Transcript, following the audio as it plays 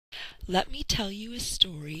Let me tell you a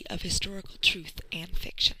story of historical truth and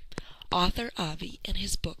fiction. Author Avi, in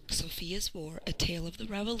his book Sophia's War, A Tale of the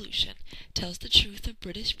Revolution, tells the truth of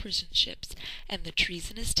British prison ships and the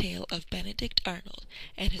treasonous tale of Benedict Arnold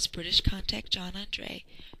and his British contact John Andre,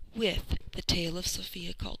 with the tale of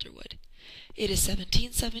Sophia Calderwood. It is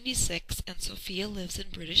 1776, and Sophia lives in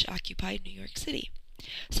British-occupied New York City.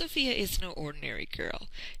 Sophia is no ordinary girl.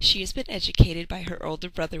 She has been educated by her older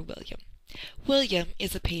brother William. William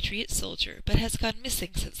is a patriot soldier, but has gone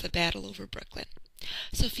missing since the battle over Brooklyn.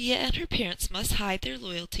 Sophia and her parents must hide their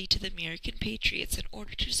loyalty to the American patriots in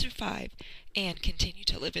order to survive and continue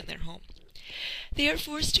to live in their home. They are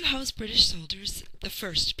forced to house British soldiers, the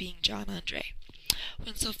first being John Andre.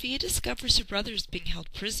 When Sophia discovers her brother is being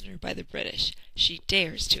held prisoner by the British, she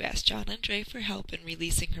dares to ask John Andre for help in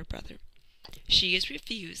releasing her brother. She is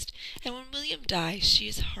refused, and when William dies, she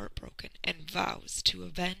is heartbroken and vows to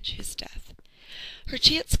avenge his death. Her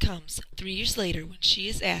chance comes 3 years later when she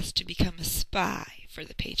is asked to become a spy for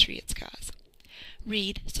the Patriots' cause.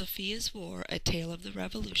 Read Sophia's War, A Tale of the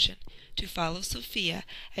Revolution, to follow Sophia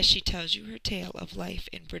as she tells you her tale of life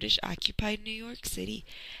in British-occupied New York City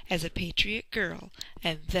as a patriot girl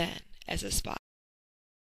and then as a spy.